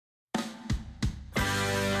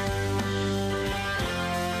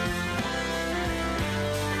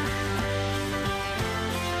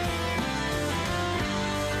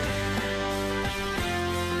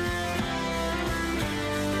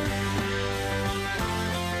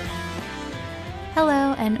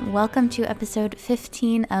and welcome to episode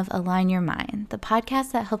 15 of Align Your Mind, the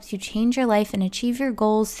podcast that helps you change your life and achieve your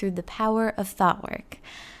goals through the power of thought work.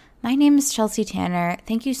 My name is Chelsea Tanner.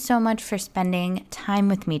 Thank you so much for spending time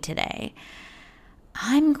with me today.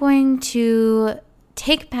 I'm going to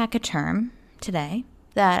take back a term today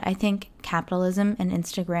that I think capitalism and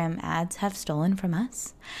Instagram ads have stolen from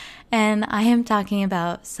us, and I am talking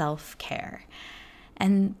about self-care.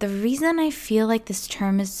 And the reason I feel like this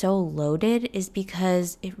term is so loaded is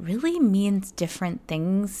because it really means different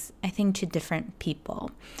things, I think, to different people.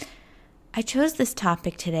 I chose this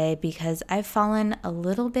topic today because I've fallen a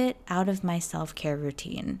little bit out of my self-care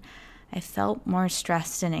routine. I felt more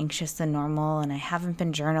stressed and anxious than normal, and I haven't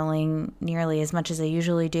been journaling nearly as much as I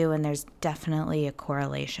usually do, and there's definitely a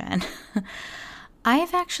correlation.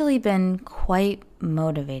 I've actually been quite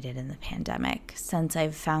motivated in the pandemic since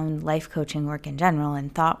I've found life coaching work in general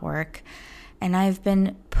and thought work, and I've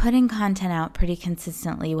been putting content out pretty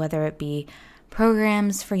consistently, whether it be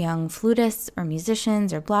programs for young flutists or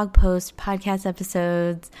musicians or blog posts, podcast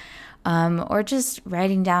episodes, or just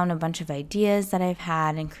writing down a bunch of ideas that I've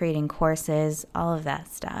had and creating courses, all of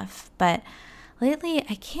that stuff. But lately,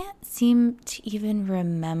 I can't seem to even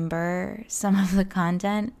remember some of the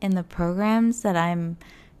content in the programs that I'm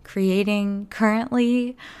creating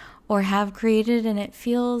currently or have created, and it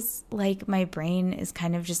feels like my brain is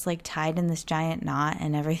kind of just like tied in this giant knot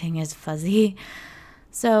and everything is fuzzy.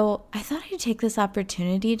 So I thought I'd take this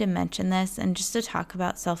opportunity to mention this and just to talk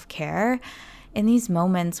about self-care in these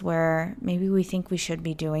moments where maybe we think we should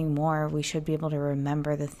be doing more. We should be able to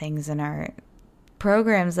remember the things in our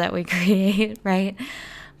programs that we create, right?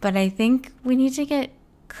 But I think we need to get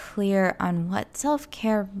clear on what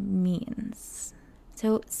self-care means.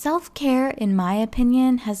 So self-care, in my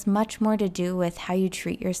opinion, has much more to do with how you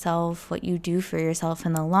treat yourself, what you do for yourself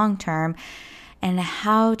in the long term, and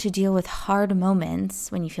how to deal with hard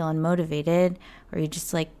moments when you feel unmotivated or you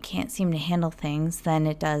just like can't seem to handle things than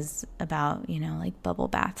it does about, like bubble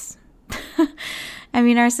baths. I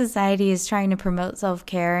mean, our society is trying to promote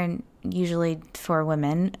self-care, and usually for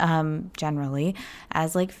women, generally,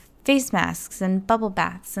 as like face masks and bubble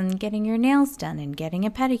baths and getting your nails done and getting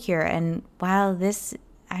a pedicure. And while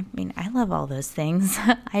I love all those things,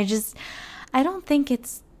 I don't think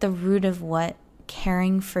it's the root of what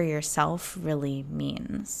caring for yourself really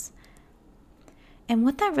means. And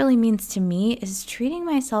what that really means to me is treating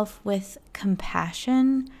myself with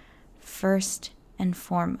compassion first and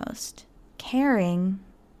foremost, caring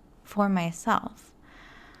for myself.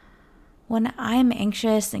 When I'm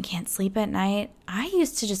anxious and can't sleep at night, I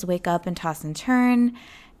used to just wake up and toss and turn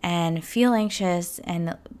and feel anxious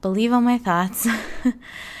and believe all my thoughts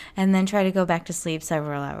and then try to go back to sleep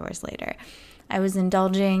several hours later. I was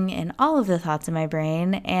indulging in all of the thoughts in my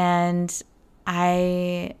brain, and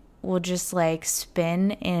I will just like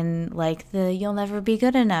spin in like the you'll never be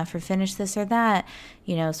good enough or finish this or that,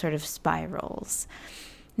 sort of spirals.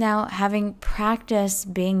 Now, having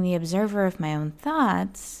practiced being the observer of my own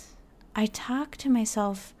thoughts, I talk to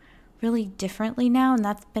myself really differently now, and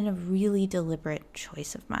that's been a really deliberate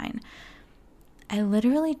choice of mine. I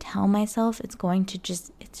literally tell myself it's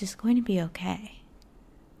just going to be okay.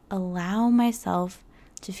 Allow myself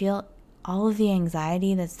to feel all of the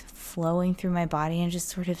anxiety that's flowing through my body and just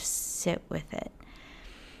sort of sit with it.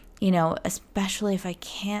 Especially if I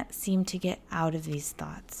can't seem to get out of these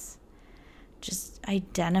thoughts. Just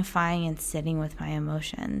identifying and sitting with my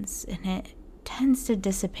emotions, and it tends to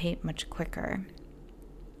dissipate much quicker.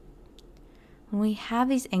 When we have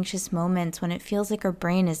these anxious moments, when it feels like our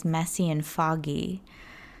brain is messy and foggy,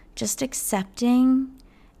 just accepting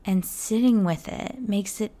and sitting with it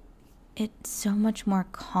makes it so much more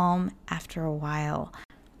calm after a while.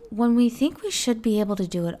 When we think we should be able to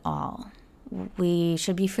do it all, we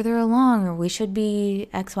should be further along, or we should be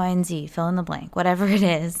X, Y, and Z, fill in the blank, whatever it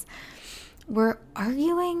is, we're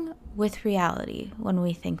arguing with reality when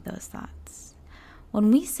we think those thoughts.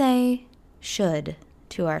 When we say should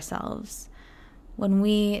to ourselves, when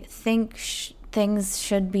we think things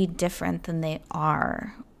should be different than they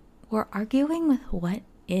are, we're arguing with what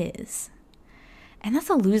is. And that's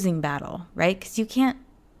a losing battle, right? Because you can't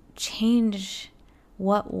change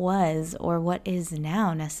what was or what is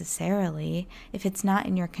now necessarily if it's not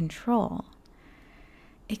in your control.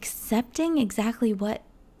 Accepting exactly what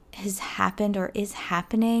has happened or is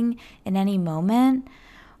happening in any moment,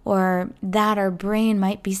 or that our brain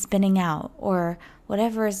might be spinning out, or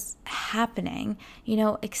whatever is happening,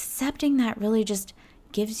 accepting that really just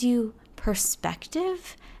gives you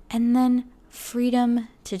perspective and then freedom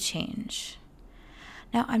to change.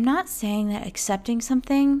 Now, I'm not saying that accepting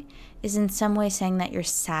something is in some way saying that you're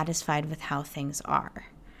satisfied with how things are.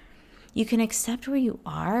 You can accept where you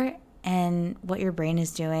are and what your brain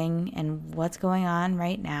is doing and what's going on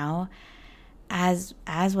right now as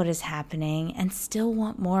what is happening, and still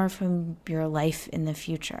want more from your life in the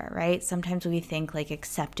future, right? Sometimes we think like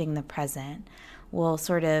accepting the present will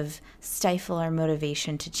sort of stifle our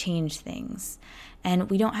motivation to change things. And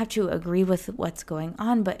we don't have to agree with what's going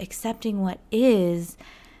on, but accepting what is,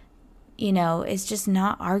 is just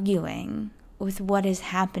not arguing with what is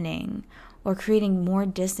happening or creating more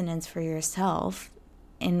dissonance for yourself,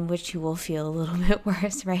 in which you will feel a little bit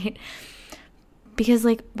worse, right? Because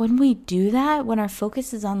like when we do that, when our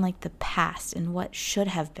focus is on like the past and what should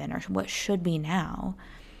have been or what should be now,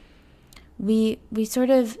 we sort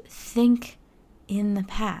of think in the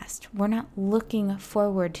past. We're not looking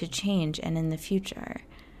forward to change and in the future.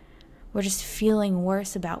 We're just feeling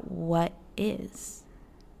worse about what is.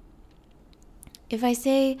 If I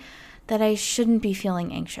say that I shouldn't be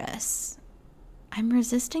feeling anxious, I'm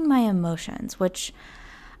resisting my emotions, which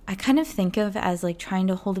I kind of think of as like trying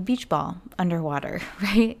to hold a beach ball underwater,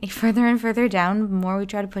 right? Further and further down, the more we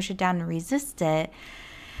try to push it down and resist it,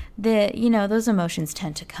 those emotions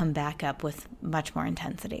tend to come back up with much more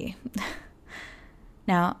intensity.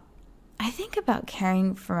 Now, I think about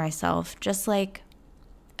caring for myself just like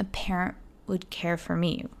a parent would care for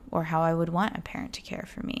me, or how I would want a parent to care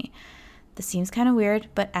for me. This seems kind of weird,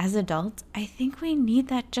 but as adults, I think we need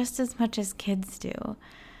that just as much as kids do.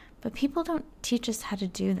 But people don't teach us how to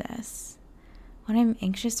do this. When I'm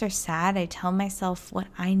anxious or sad, I tell myself what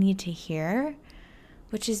I need to hear,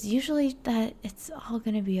 which is usually that it's all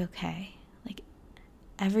going to be okay. Like,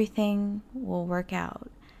 everything will work out.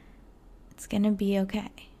 It's going to be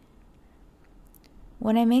okay.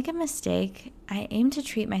 When I make a mistake, I aim to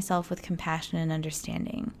treat myself with compassion and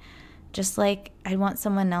understanding, just like I'd want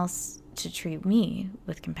someone else to treat me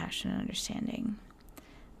with compassion and understanding.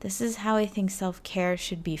 This is how I think self-care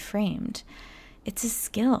should be framed. It's a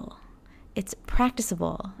skill. It's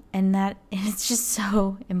practicable, and it's just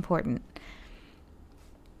so important.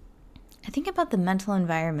 I think about the mental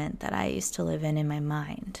environment that I used to live in my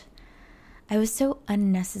mind. I was so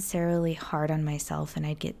unnecessarily hard on myself, and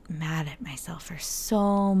I'd get mad at myself for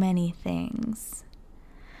so many things.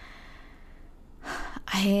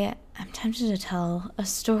 I'm tempted to tell a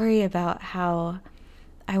story about how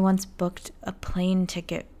I once booked a plane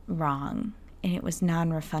ticket wrong, and it was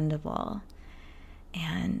non-refundable.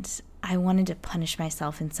 And I wanted to punish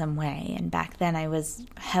myself in some way. And back then I was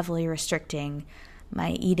heavily restricting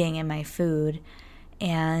my eating and my food.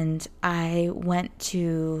 And I went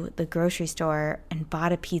to the grocery store and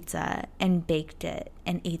bought a pizza and baked it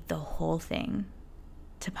and ate the whole thing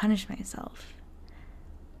to punish myself.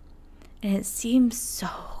 And it seems so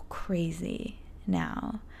crazy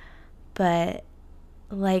now, but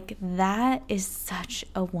like that is such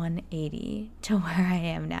a 180 to where I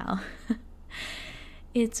am now.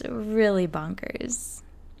 It's really bonkers.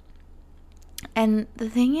 And the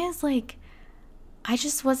thing is, like, I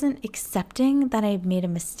just wasn't accepting that I made a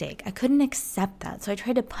mistake. I couldn't accept that. So I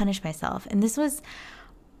tried to punish myself. And this was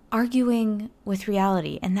arguing with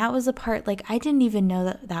reality. And that was a part, like, I didn't even know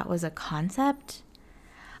that that was a concept.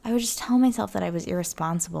 I would just tell myself that I was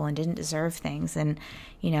irresponsible and didn't deserve things. And,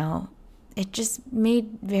 it just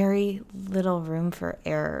made very little room for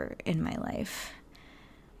error in my life.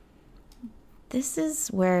 This is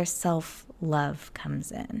where self-love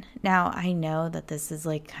comes in. Now, I know that this is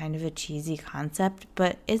like kind of a cheesy concept,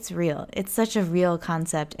 but it's real. It's such a real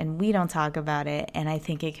concept, and we don't talk about it, and I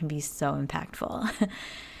think it can be so impactful.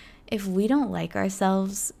 If we don't like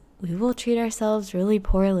ourselves, we will treat ourselves really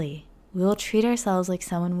poorly. We will treat ourselves like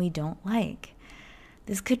someone we don't like.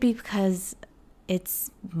 This could be because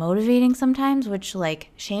it's motivating sometimes, which like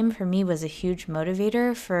shame for me was a huge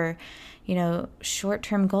motivator for,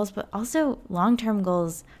 short-term goals, but also long-term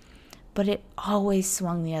goals. But it always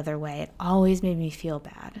swung the other way. It always made me feel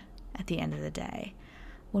bad at the end of the day.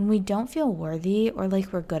 When we don't feel worthy or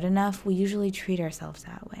like we're good enough, we usually treat ourselves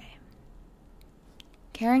that way.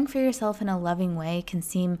 Caring for yourself in a loving way can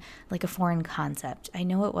seem like a foreign concept. I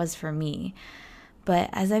know it was for me. But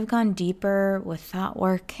as I've gone deeper with thought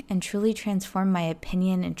work and truly transformed my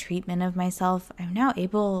opinion and treatment of myself, I'm now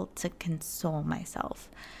able to console myself,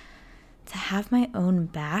 to have my own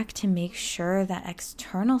back, to make sure that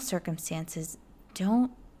external circumstances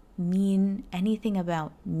don't mean anything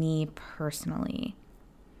about me personally.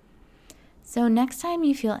 So next time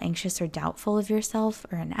you feel anxious or doubtful of yourself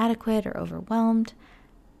or inadequate or overwhelmed,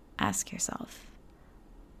 ask yourself,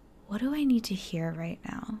 what do I need to hear right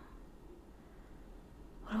now?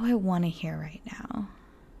 What do I want to hear right now?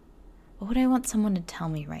 What would I want someone to tell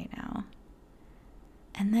me right now?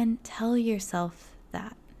 And then tell yourself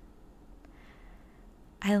that.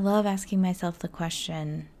 I love asking myself the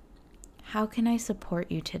question, how can I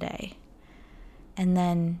support you today? And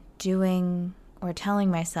then doing or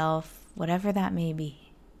telling myself whatever that may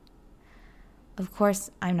be. Of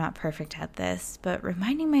course, I'm not perfect at this, but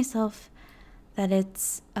reminding myself that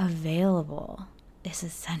it's available is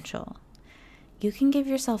essential. You can give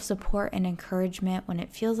yourself support and encouragement when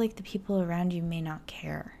it feels like the people around you may not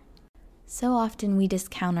care. So often we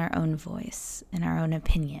discount our own voice and our own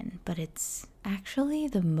opinion, but it's actually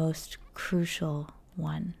the most crucial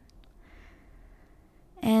one.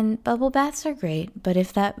 And bubble baths are great, but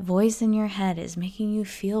if that voice in your head is making you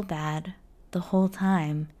feel bad the whole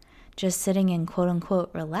time, just sitting and quote unquote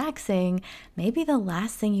relaxing may be the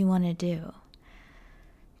last thing you want to do.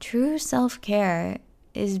 True self-care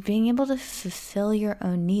is being able to fulfill your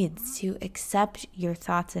own needs, to accept your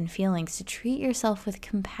thoughts and feelings, to treat yourself with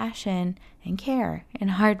compassion and care in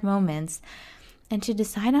hard moments, and to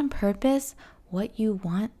decide on purpose what you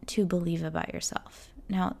want to believe about yourself.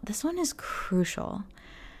 Now, this one is crucial.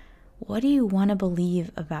 What do you want to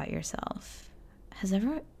believe about yourself? Has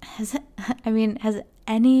anyone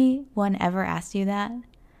ever asked you that?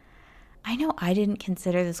 I know I didn't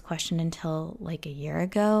consider this question until like a year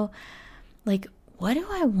ago. What do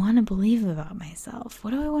I want to believe about myself?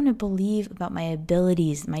 What do I want to believe about my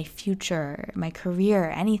abilities, my future, my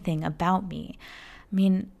career, anything about me?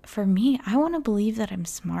 For me, I want to believe that I'm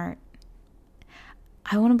smart.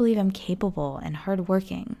 I want to believe I'm capable and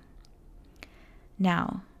hardworking.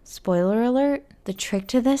 Now, spoiler alert, the trick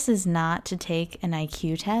to this is not to take an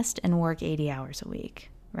IQ test and work 80 hours a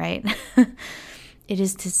week, right? It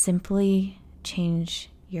is to simply change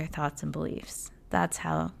your thoughts and beliefs. That's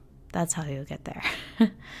how you'll get there.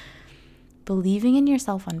 Believing in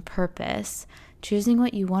yourself on purpose, choosing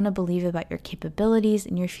what you want to believe about your capabilities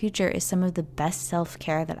and your future is some of the best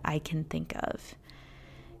self-care that I can think of.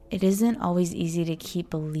 It isn't always easy to keep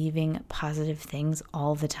believing positive things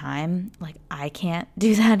all the time. I can't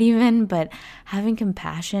do that even, but having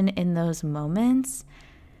compassion in those moments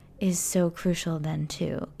is so crucial then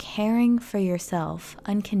too. Caring for yourself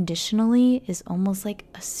unconditionally is almost like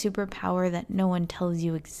a superpower that no one tells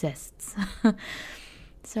you exists.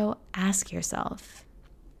 So ask yourself,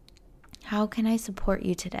 how can I support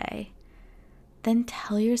you today? Then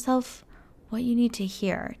tell yourself what you need to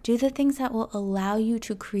hear. Do the things that will allow you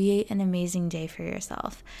to create an amazing day for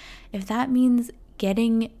yourself. If that means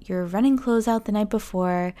getting your running clothes out the night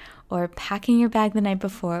before, or packing your bag the night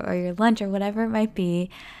before, or your lunch, or whatever it might be,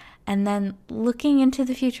 and then looking into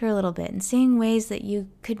the future a little bit and seeing ways that you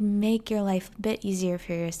could make your life a bit easier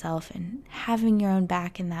for yourself, and having your own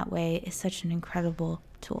back in that way is such an incredible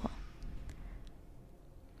tool.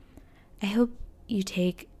 I hope you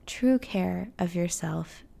take true care of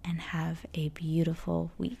yourself and have a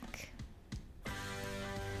beautiful week.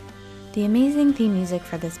 The amazing theme music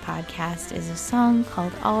for this podcast is a song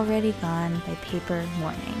called Already Gone by Paper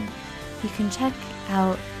Morning. You can check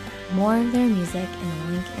out more of their music in the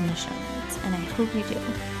link in the show notes, and I hope you do.